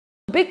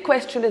Big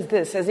question is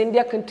this: as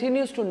India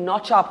continues to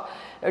notch up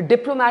a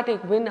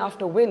diplomatic win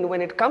after win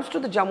when it comes to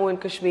the Jammu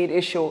and Kashmir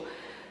issue,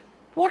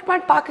 what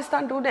might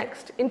Pakistan do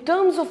next in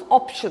terms of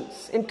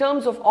options?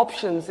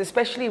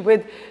 Especially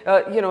with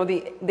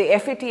the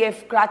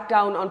FATF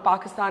crackdown on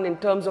Pakistan, in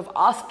terms of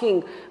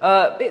asking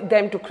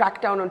them to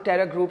crack down on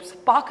terror groups,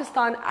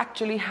 Pakistan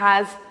actually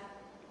has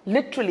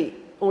literally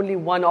only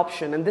one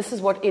option, and this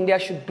is what India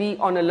should be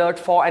on alert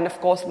for, and of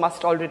course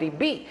must already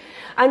be,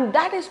 and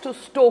that is to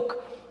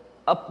stoke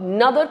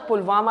another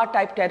Pulwama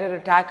type terror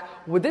attack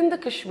within the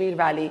Kashmir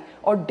Valley,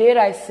 or dare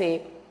I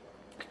say,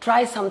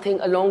 try something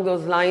along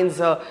those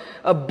lines,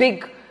 a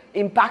big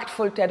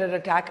impactful terror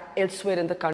attack elsewhere in the country.